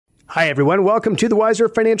Hi, everyone. Welcome to the Wiser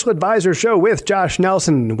Financial Advisor Show with Josh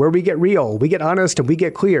Nelson, where we get real, we get honest, and we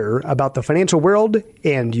get clear about the financial world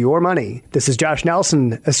and your money. This is Josh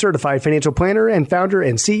Nelson, a certified financial planner and founder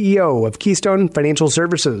and CEO of Keystone Financial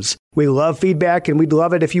Services. We love feedback, and we'd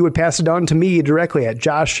love it if you would pass it on to me directly at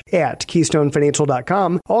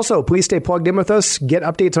josh@keystonefinancial.com. Also, please stay plugged in with us, get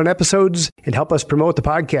updates on episodes, and help us promote the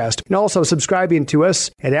podcast. And also subscribing to us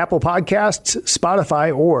at Apple Podcasts,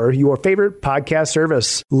 Spotify, or your favorite podcast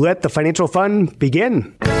service. Let the financial fun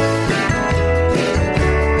begin.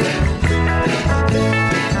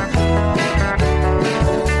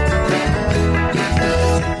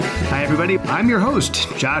 I'm your host,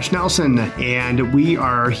 Josh Nelson, and we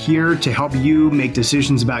are here to help you make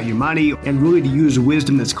decisions about your money and really to use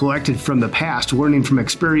wisdom that's collected from the past, learning from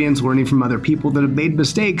experience, learning from other people that have made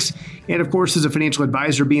mistakes. And of course, as a financial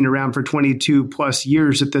advisor, being around for 22 plus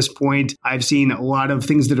years at this point, I've seen a lot of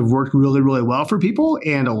things that have worked really, really well for people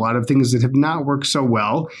and a lot of things that have not worked so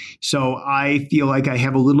well. So I feel like I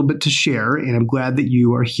have a little bit to share, and I'm glad that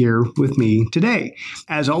you are here with me today.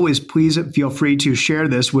 As always, please feel free to share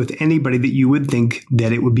this with anybody that you would think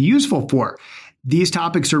that it would be useful for. These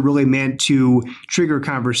topics are really meant to trigger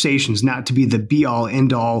conversations, not to be the be-all,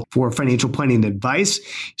 end-all for financial planning advice.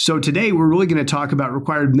 So today, we're really going to talk about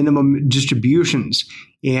required minimum distributions.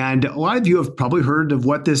 And a lot of you have probably heard of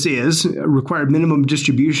what this is. A required minimum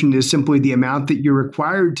distribution is simply the amount that you're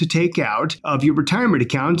required to take out of your retirement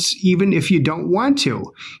accounts, even if you don't want to.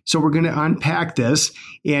 So we're going to unpack this.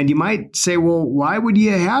 And you might say, well, why would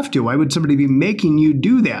you have to? Why would somebody be making you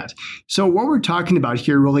do that? So what we're talking about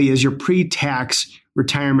here really is your pre-tax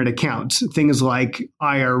retirement accounts, things like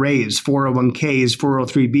IRAs, 401ks,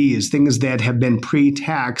 403bs, things that have been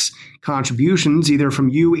pre-tax contributions either from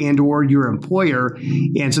you and or your employer.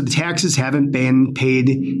 And so the taxes haven't been paid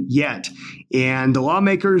yet. And the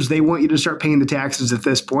lawmakers, they want you to start paying the taxes at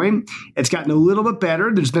this point. It's gotten a little bit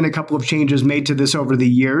better. There's been a couple of changes made to this over the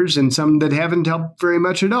years and some that haven't helped very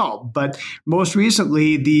much at all. But most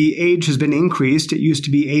recently, the age has been increased. It used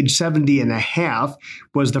to be age 70 and a half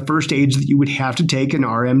was the first age that you would have to take an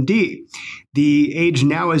RMD. The age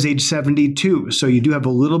now is age 72, so you do have a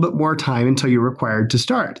little bit more time until you're required to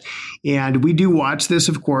start. And we do watch this,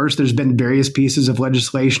 of course. There's been various pieces of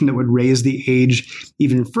legislation that would raise the age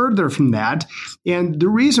even further from that. And the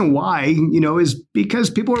reason why, is because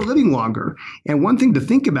people are living longer. And one thing to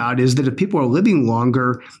think about is that if people are living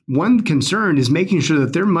longer, one concern is making sure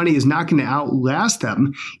that their money is not going to outlast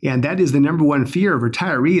them. And that is the number one fear of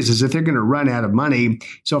retirees, is that they're going to run out of money.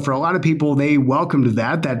 So for a lot of people, they welcomed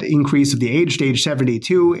that increase of the age to age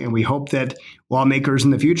 72, and we hope that lawmakers in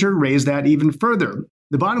the future raise that even further.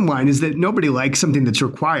 The bottom line is that nobody likes something that's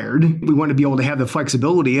required. We want to be able to have the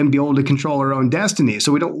flexibility and be able to control our own destiny.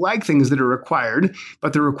 So we don't like things that are required,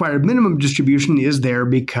 but the required minimum distribution is there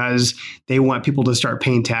because they want people to start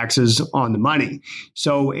paying taxes on the money.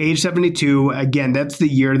 So age 72, again, that's the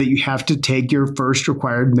year that you have to take your first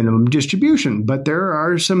required minimum distribution. But there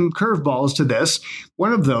are some curveballs to this.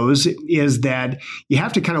 One of those is that you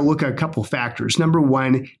have to kind of look at a couple factors. Number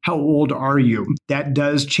one, how old are you? That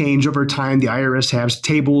does change over time. The IRS has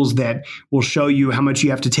tables that will show you how much you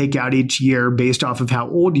have to take out each year based off of how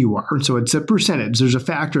old you are. So it's a percentage. There's a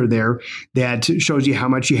factor there that shows you how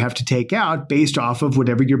much you have to take out based off of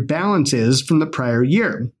whatever your balance is from the prior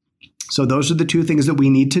year. So those are the two things that we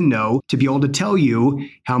need to know to be able to tell you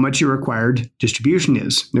how much your required distribution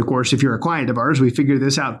is. And of course, if you're a client of ours, we figure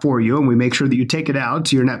this out for you and we make sure that you take it out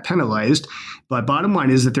so you're not penalized. But bottom line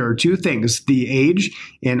is that there are two things, the age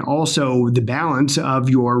and also the balance of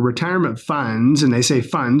your retirement funds. And I say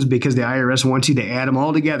funds because the IRS wants you to add them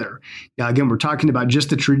all together. Now, again, we're talking about just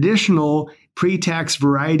the traditional pre-tax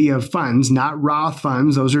variety of funds, not Roth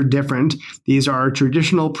funds. Those are different. These are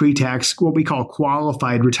traditional pre-tax, what we call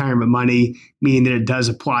qualified retirement money, meaning that it does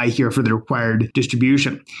apply here for the required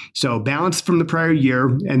distribution. So balance from the prior year,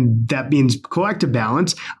 and that means collective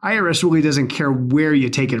balance. IRS really doesn't care where you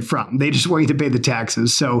take it from. They just want you to pay the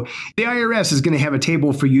taxes. So the IRS is going to have a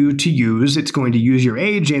table for you to use. It's going to use your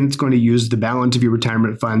age and it's going to use the balance of your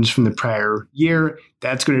retirement funds from the prior year.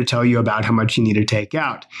 That's going to tell you about how much you need to take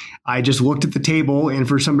out. I just looked at the table, and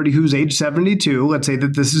for somebody who's age 72, let's say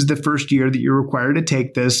that this is the first year that you're required to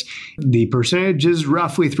take this, the percentage is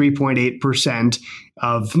roughly 3.8%.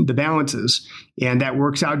 of the balances. And that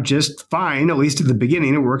works out just fine, at least at the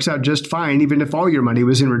beginning. It works out just fine, even if all your money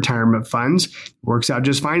was in retirement funds. It works out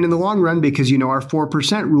just fine in the long run because you know our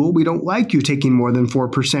 4% rule. We don't like you taking more than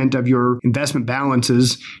 4% of your investment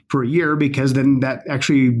balances per year, because then that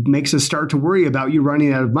actually makes us start to worry about you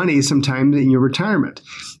running out of money sometime in your retirement.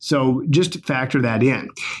 So just factor that in.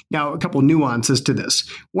 Now, a couple nuances to this.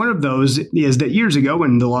 One of those is that years ago,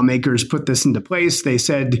 when the lawmakers put this into place, they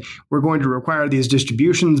said, we're going to require these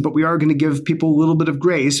distributions, but we are going to give people a little bit of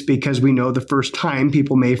grace because we know the first time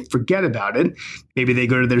people may forget about it. Maybe they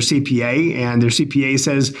go to their CPA and their CPA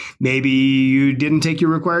says, maybe you didn't take your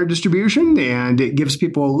required distribution, and it gives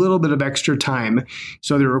people a little bit of extra time.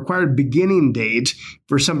 So the required beginning date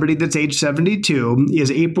for somebody that's age 72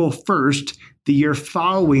 is April 1st, the year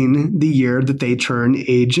following the year that they turn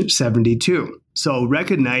age 72. So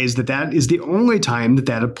recognize that that is the only time that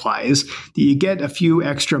that applies, that you get a few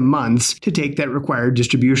extra months to take that required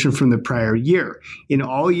distribution from the prior year. In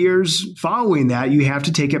all years following that, you have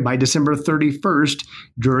to take it by December 31st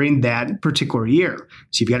during that particular year.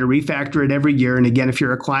 So you've got to refactor it every year. And again, if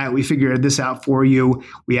you're a client, we figured this out for you.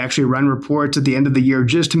 We actually run reports at the end of the year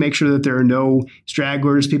just to make sure that there are no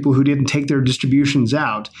stragglers, people who didn't take their distributions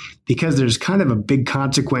out, because there's kind of a big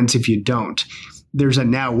consequence if you don't. There's a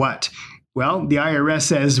now what? Well, the IRS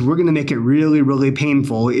says we're going to make it really, really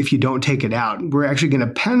painful if you don't take it out. We're actually going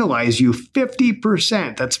to penalize you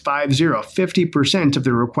 50%. That's 50% of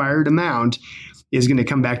the required amount is going to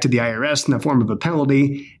come back to the IRS in the form of a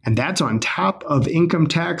penalty. And that's on top of income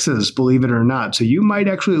taxes, believe it or not. So you might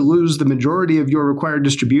actually lose the majority of your required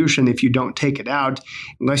distribution if you don't take it out.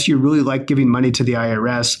 Unless you really like giving money to the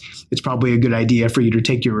IRS, it's probably a good idea for you to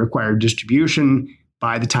take your required distribution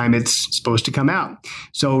by the time it's supposed to come out.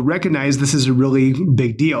 So recognize this is a really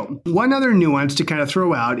big deal. One other nuance to kind of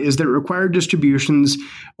throw out is that required distributions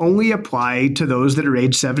only apply to those that are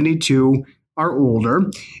age 72 or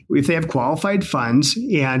older if they have qualified funds,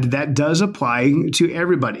 and that does apply to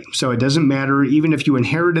everybody. So it doesn't matter, even if you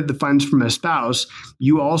inherited the funds from a spouse,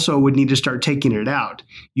 you also would need to start taking it out.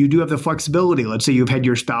 You do have the flexibility. Let's say you've had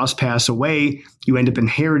your spouse pass away, you end up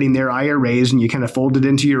inheriting their IRAs and you kind of fold it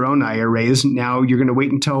into your own IRAs. Now you're going to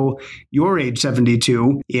wait until you're age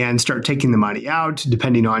 72 and start taking the money out.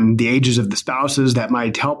 Depending on the ages of the spouses, that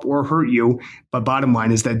might help or hurt you. But bottom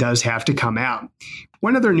line is that does have to come out.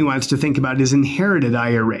 One other nuance to think about is inherited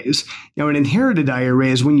IRAs. Now, an inherited IRA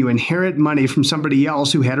is when you inherit money from somebody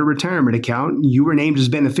else who had a retirement account, you were named as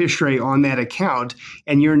beneficiary on that account,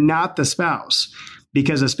 and you're not the spouse.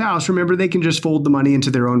 Because a spouse, remember, they can just fold the money into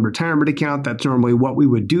their own retirement account. That's normally what we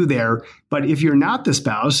would do there. But if you're not the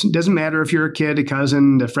spouse, it doesn't matter if you're a kid, a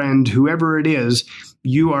cousin, a friend, whoever it is,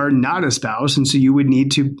 you are not a spouse. And so you would need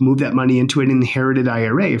to move that money into an inherited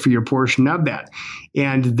IRA for your portion of that.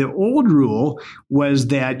 And the old rule was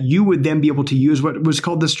that you would then be able to use what was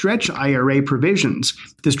called the stretch IRA provisions.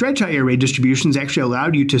 The stretch IRA distributions actually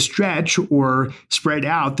allowed you to stretch or spread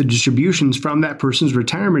out the distributions from that person's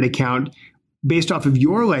retirement account based off of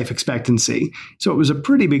your life expectancy. So it was a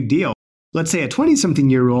pretty big deal. Let's say a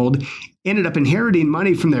 20-something-year-old ended up inheriting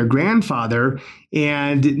money from their grandfather,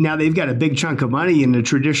 and now they've got a big chunk of money in a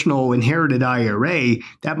traditional inherited IRA.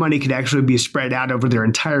 That money could actually be spread out over their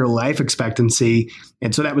entire life expectancy.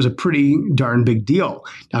 And so that was a pretty darn big deal.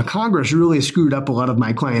 Now, Congress really screwed up a lot of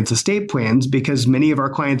my clients' estate plans because many of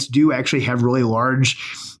our clients do actually have really large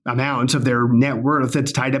amounts of their net worth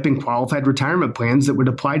that's tied up in qualified retirement plans that would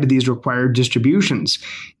apply to these required distributions.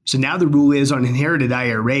 So now the rule is on inherited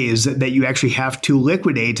IRAs that you actually have to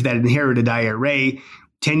liquidate that inherited IRA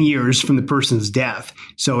 10 years from the person's death.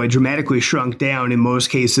 So it dramatically shrunk down in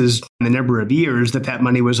most cases the number of years that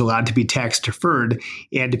money was allowed to be tax deferred.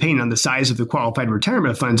 And depending on the size of the qualified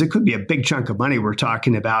retirement funds, it could be a big chunk of money we're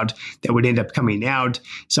talking about that would end up coming out.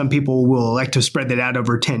 Some people will elect to spread that out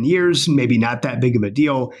over 10 years, maybe not that big of a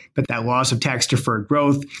deal, but that loss of tax deferred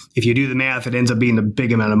growth, if you do the math, it ends up being a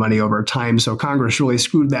big amount of money over time. So Congress really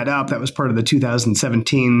screwed that up. That was part of the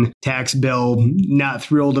 2017 tax bill. Not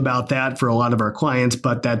thrilled about that for a lot of our clients,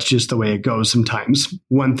 but that's just the way it goes sometimes.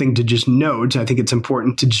 One thing to just note, I think it's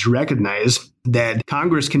important to just recognize that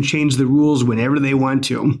Congress can change the rules whenever they want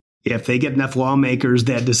to. If they get enough lawmakers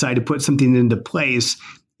that decide to put something into place,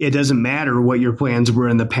 it doesn't matter what your plans were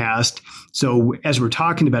in the past. So as we're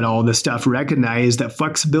talking about all this stuff, recognize that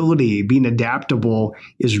flexibility, being adaptable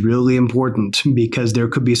is really important, because there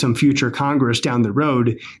could be some future Congress down the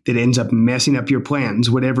road that ends up messing up your plans,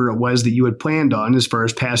 whatever it was that you had planned on as far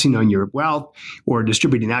as passing on your wealth or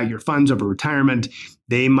distributing out your funds over retirement.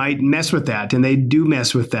 They might mess with that, and they do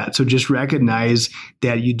mess with that. So just recognize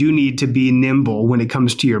that you do need to be nimble when it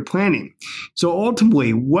comes to your planning. So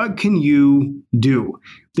ultimately, what can you do?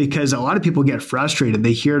 Because a lot of people get frustrated.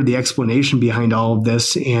 They hear the explanation behind all of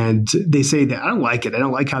this and they say that I don't like it. I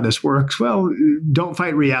don't like how this works. Well, don't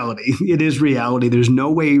fight reality. It is reality. There's no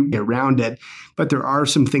way around it, but there are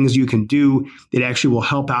some things you can do that actually will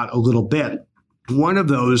help out a little bit. One of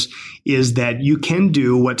those is that you can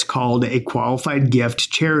do what's called a qualified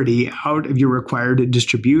gift charity out of your required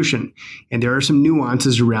distribution. And there are some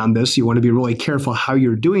nuances around this. You want to be really careful how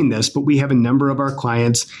you're doing this, but we have a number of our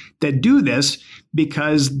clients that do this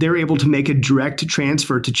because they're able to make a direct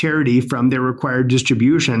transfer to charity from their required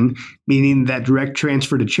distribution, meaning that direct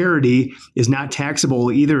transfer to charity is not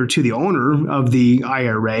taxable either to the owner of the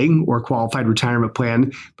IRA or qualified retirement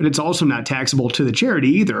plan, but it's also not taxable to the charity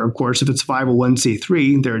either. Of course, if it's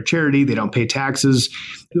 501c3, they're a charity, they don't pay taxes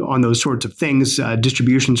on those sorts of things.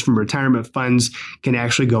 Distributions from retirement funds can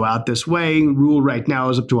actually go out this way. Rule right now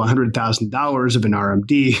is up to $100,000 of an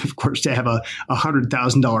RMD. Of course, to have a $100,000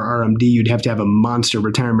 RMD, you'd have to have a monster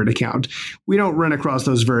retirement account. We don't run across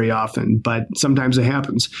those very often, but sometimes it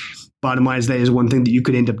happens. Bottom line is that is one thing that you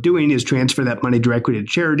could end up doing is transfer that money directly to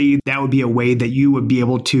charity. That would be a way that you would be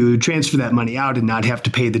able to transfer that money out and not have to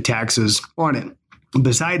pay the taxes on it.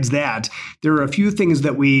 Besides that, there are a few things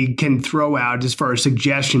that we can throw out as far as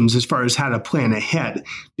suggestions as far as how to plan ahead,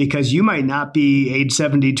 because you might not be age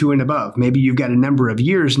 72 and above. Maybe you've got a number of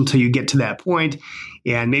years until you get to that point,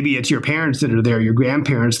 and maybe it's your parents that are there, your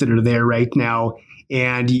grandparents that are there right now,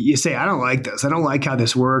 and you say, I don't like this. I don't like how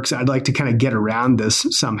this works. I'd like to kind of get around this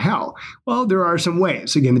somehow. Well, there are some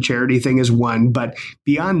ways. Again, the charity thing is one, but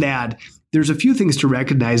beyond that, there's a few things to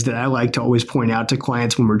recognize that I like to always point out to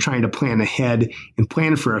clients when we're trying to plan ahead and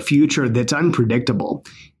plan for a future that's unpredictable.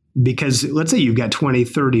 Because let's say you've got 20,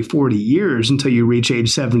 30, 40 years until you reach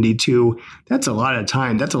age 72. That's a lot of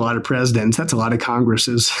time. That's a lot of presidents. That's a lot of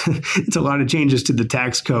Congresses. It's a lot of changes to the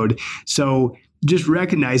tax code. So just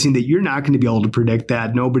recognizing that you're not going to be able to predict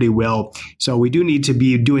that. Nobody will. So we do need to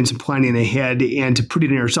be doing some planning ahead and to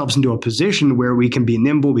putting ourselves into a position where we can be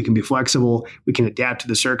nimble, we can be flexible, we can adapt to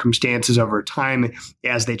the circumstances over time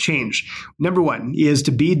as they change. Number one is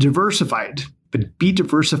to be diversified. But be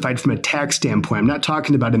diversified from a tax standpoint. I'm not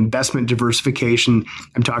talking about investment diversification.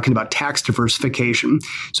 I'm talking about tax diversification.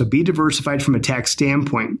 So be diversified from a tax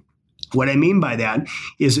standpoint. What I mean by that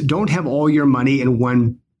is don't have all your money in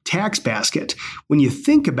one tax basket. When you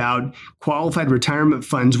think about qualified retirement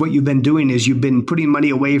funds, what you've been doing is you've been putting money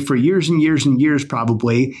away for years and years and years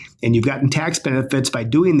probably, and you've gotten tax benefits by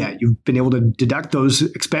doing that. You've been able to deduct those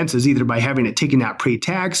expenses either by having it taken out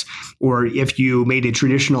pre-tax, or if you made a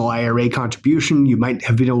traditional IRA contribution, you might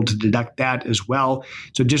have been able to deduct that as well.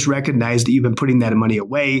 So just recognize that you've been putting that money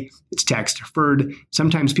away. It's tax deferred.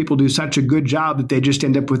 Sometimes people do such a good job that they just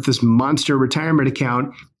end up with this monster retirement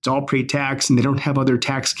account. It's all pre-tax, and they don't have other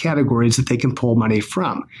tax categories that they can pull money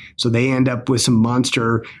from. So they end up with some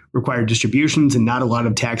monster required distributions and not a lot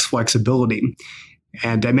of tax flexibility.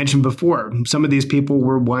 And I mentioned before, some of these people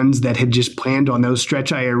were ones that had just planned on those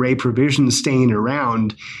stretch IRA provisions staying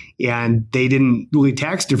around, and they didn't really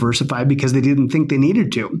tax diversify because they didn't think they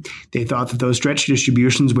needed to. They thought that those stretch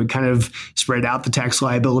distributions would kind of spread out the tax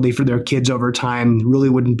liability for their kids over time, really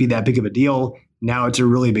wouldn't be that big of a deal. Now it's a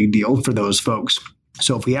really big deal for those folks.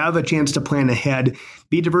 So if we have a chance to plan ahead,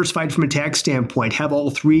 be diversified from a tax standpoint, have all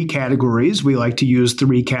three categories. We like to use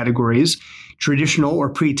three categories: traditional or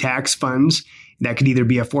pre-tax funds. That could either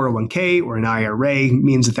be a 401k or an IRA,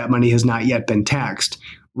 means that money has not yet been taxed.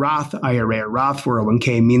 Roth IRA or Roth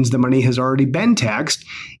 401k means the money has already been taxed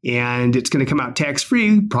and it's going to come out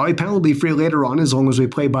tax-free, probably penalty-free later on as long as we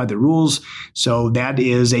play by the rules. So that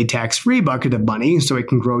is a tax-free bucket of money. So it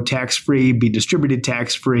can grow tax-free, be distributed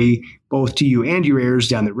tax-free, both to you and your heirs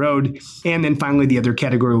down the road. And then finally, the other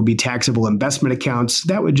category will be taxable investment accounts.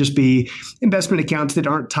 That would just be investment accounts that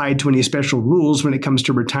aren't tied to any special rules when it comes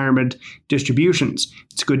to retirement distributions.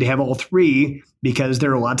 It's good to have all three because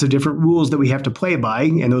there are lots of different rules that we have to play by,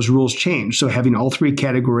 and those rules change. So having all three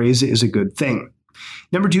categories is a good thing.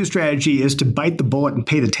 Number two strategy is to bite the bullet and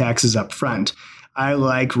pay the taxes up front. I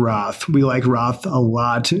like Roth. We like Roth a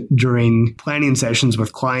lot during planning sessions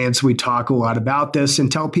with clients. We talk a lot about this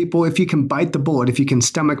and tell people if you can bite the bullet, if you can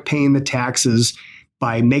stomach paying the taxes,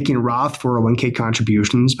 by making Roth 401k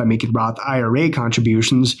contributions, by making Roth IRA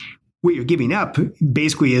contributions, what you're giving up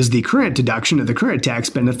basically is the current deduction of the current tax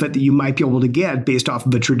benefit that you might be able to get based off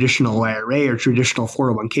of a traditional IRA or traditional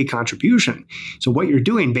 401k contribution. So what you're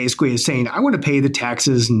doing basically is saying, I want to pay the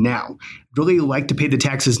taxes now. I'd really like to pay the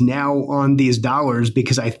taxes now on these dollars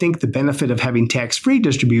because I think the benefit of having tax-free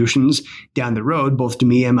distributions down the road, both to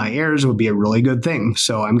me and my heirs, would be a really good thing.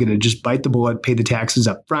 So I'm going to just bite the bullet, pay the taxes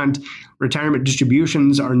up front. Retirement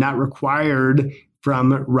distributions are not required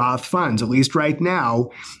from Roth funds, at least right now,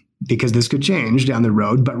 because this could change down the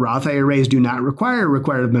road, but Roth IRAs do not require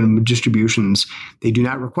required minimum distributions. They do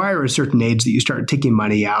not require a certain age that you start taking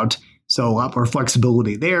money out. So a lot more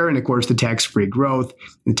flexibility there. And of course, the tax-free growth,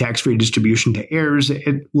 the tax-free distribution to heirs,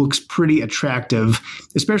 it looks pretty attractive,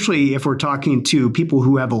 especially if we're talking to people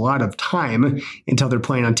who have a lot of time until they're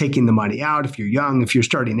planning on taking the money out. If you're young, if you're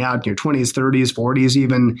starting out in your 20s, 30s, 40s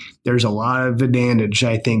even, there's a lot of advantage,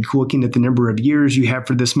 I think, looking at the number of years you have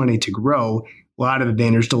for this money to grow. A lot of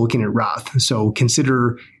advantage to looking at Roth. So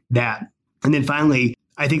consider that. And then finally,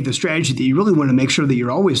 I think the strategy that you really want to make sure that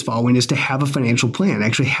you're always following is to have a financial plan,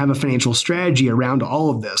 actually have a financial strategy around all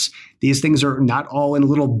of this. These things are not all in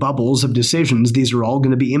little bubbles of decisions. These are all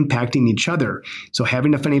going to be impacting each other. So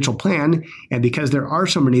having a financial plan, and because there are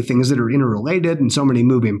so many things that are interrelated and so many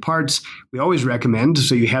moving parts, we always recommend,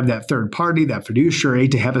 so you have that third party, that fiduciary,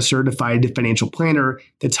 to have a certified financial planner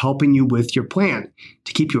that's helping you with your plan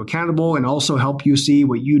to keep you accountable and also help you see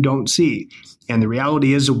what you don't see. And the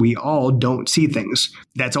reality is we all don't see things.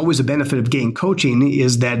 That's always a benefit of getting coaching,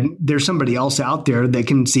 is that there's somebody else out there that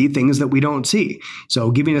can see things that we don't see.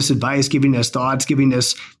 So giving us advice, giving us thoughts, giving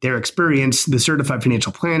us their experience, the certified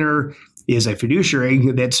financial planner is a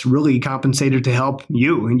fiduciary that's really compensated to help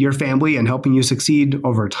you and your family and helping you succeed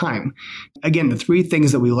over time. Again, the three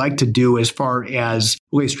things that we like to do as far as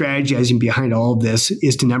really strategizing behind all of this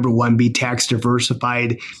is to, number one, be tax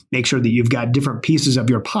diversified. Make sure that you've got different pieces of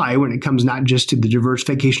your pie when it comes not just to the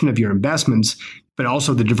diversification of your investments, but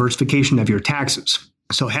also the diversification of your taxes.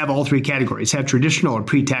 So have all three categories. Have traditional or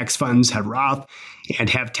pre-tax funds, have Roth, and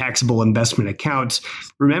have taxable investment accounts.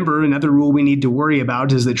 Remember, another rule we need to worry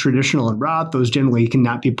about is that traditional and Roth, those generally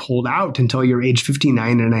cannot be pulled out until you're age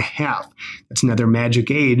 59 and a half. That's another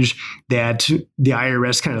magic age that the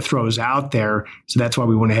IRS kind of throws out there. So that's why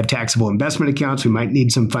we want to have taxable investment accounts. We might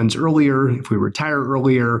need some funds earlier if we retire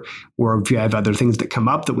earlier, or if you have other things that come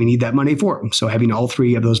up that we need that money for. So having all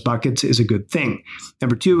three of those buckets is a good thing.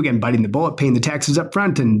 Number two, again, biting the bullet, paying the taxes up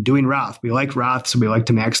front and doing Roth. We like Roth, so we like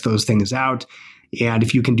to max those things out. And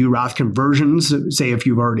if you can do Roth conversions, say if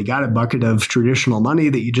you've already got a bucket of traditional money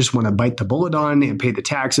that you just want to bite the bullet on and pay the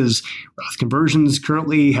taxes, Roth conversions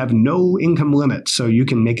currently have no income limit. So you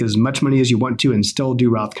can make as much money as you want to and still do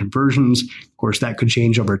Roth conversions. Of course, that could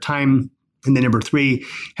change over time. And then number three,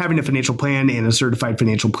 having a financial plan and a certified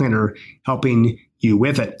financial planner helping you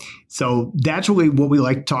with it. So that's really what we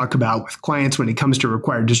like to talk about with clients when it comes to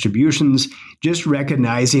required distributions, just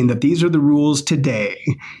recognizing that these are the rules today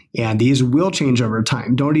and these will change over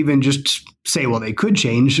time. Don't even just say, well, they could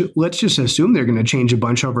change. Let's just assume they're going to change a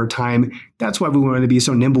bunch over time. That's why we want to be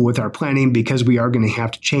so nimble with our planning, because we are going to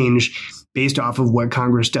have to change based off of what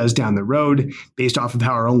Congress does down the road, based off of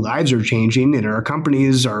how our own lives are changing and our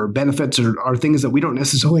companies, our benefits are things that we don't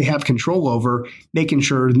necessarily have control over, making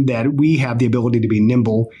sure that we have the ability to be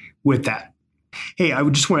nimble with that. Hey, I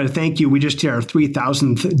would just want to thank you. We just hit our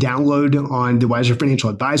 3,000th download on the Wiser Financial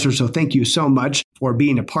Advisor. So thank you so much for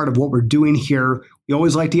being a part of what we're doing here. We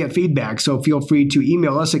always like to get feedback, so feel free to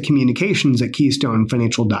email us at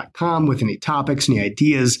communications@keystonefinancial.com with any topics, any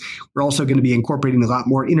ideas. We're also going to be incorporating a lot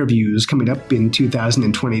more interviews coming up in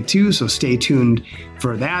 2022, so stay tuned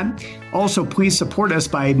for that. Also, please support us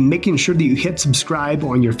by making sure that you hit subscribe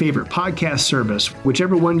on your favorite podcast service.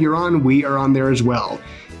 Whichever one you're on, we are on there as well.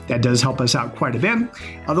 That does help us out quite a bit.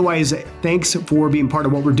 Otherwise, thanks for being part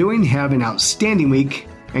of what we're doing. Have an outstanding week,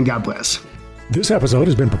 and God bless. This episode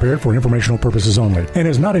has been prepared for informational purposes only and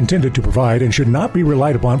is not intended to provide and should not be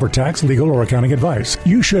relied upon for tax, legal, or accounting advice.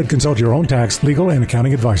 You should consult your own tax, legal, and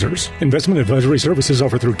accounting advisors. Investment advisory services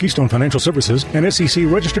offered through Keystone Financial Services, an SEC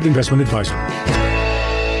registered investment advisor.